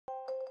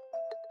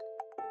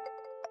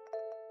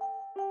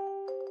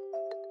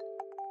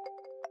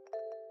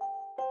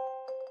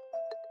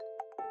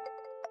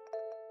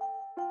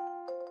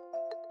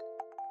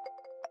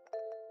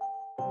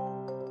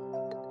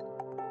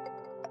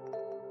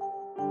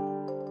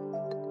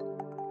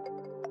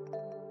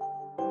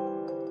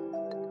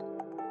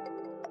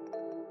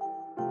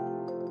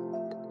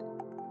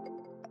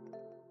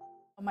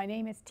My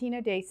name is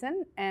Tina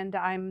Dacin, and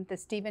I'm the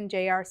Stephen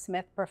J.R.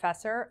 Smith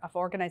Professor of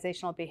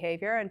Organizational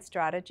Behavior and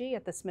Strategy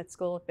at the Smith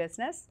School of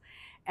Business.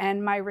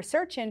 And my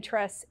research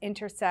interests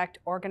intersect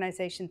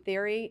organization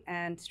theory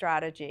and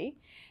strategy.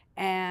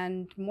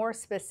 And more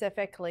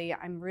specifically,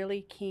 I'm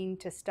really keen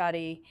to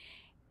study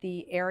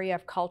the area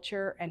of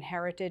culture and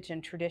heritage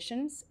and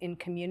traditions in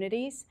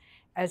communities,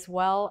 as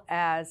well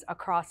as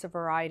across a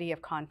variety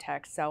of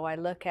contexts. So I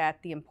look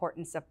at the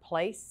importance of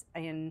place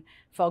in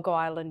Fogo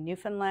Island,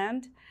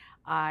 Newfoundland.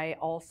 I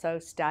also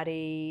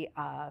study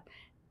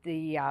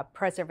the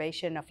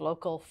preservation of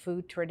local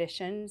food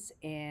traditions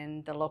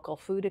in the local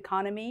food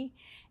economy.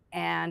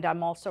 And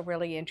I'm also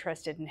really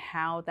interested in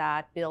how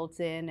that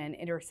builds in and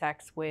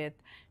intersects with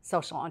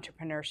social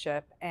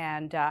entrepreneurship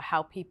and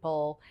how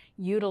people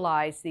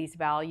utilize these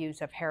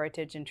values of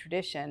heritage and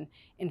tradition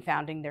in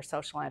founding their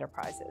social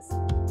enterprises.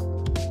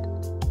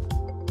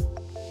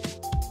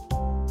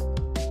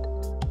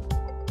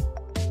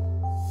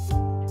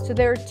 So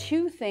there are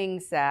two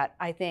things that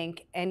I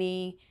think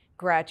any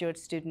graduate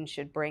student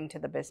should bring to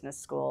the business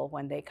school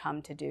when they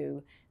come to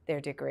do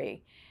their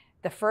degree.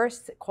 The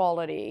first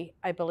quality,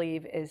 I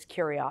believe, is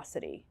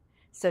curiosity.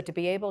 So to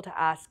be able to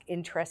ask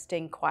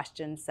interesting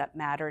questions that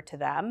matter to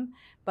them,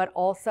 but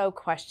also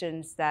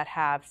questions that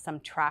have some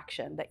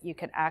traction that you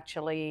can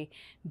actually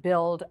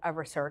build a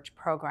research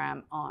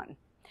program on.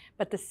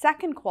 But the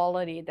second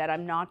quality that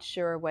I'm not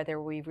sure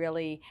whether we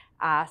really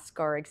ask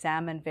or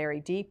examine very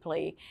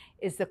deeply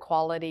is the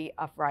quality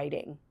of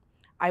writing.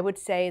 I would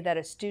say that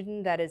a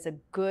student that is a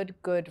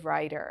good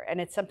writer,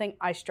 and it's something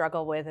I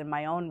struggle with in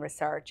my own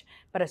research,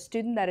 but a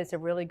student that is a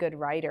really good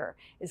writer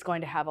is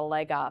going to have a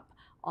leg up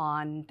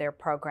on their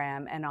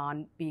program and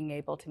on being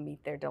able to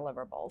meet their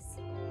deliverables.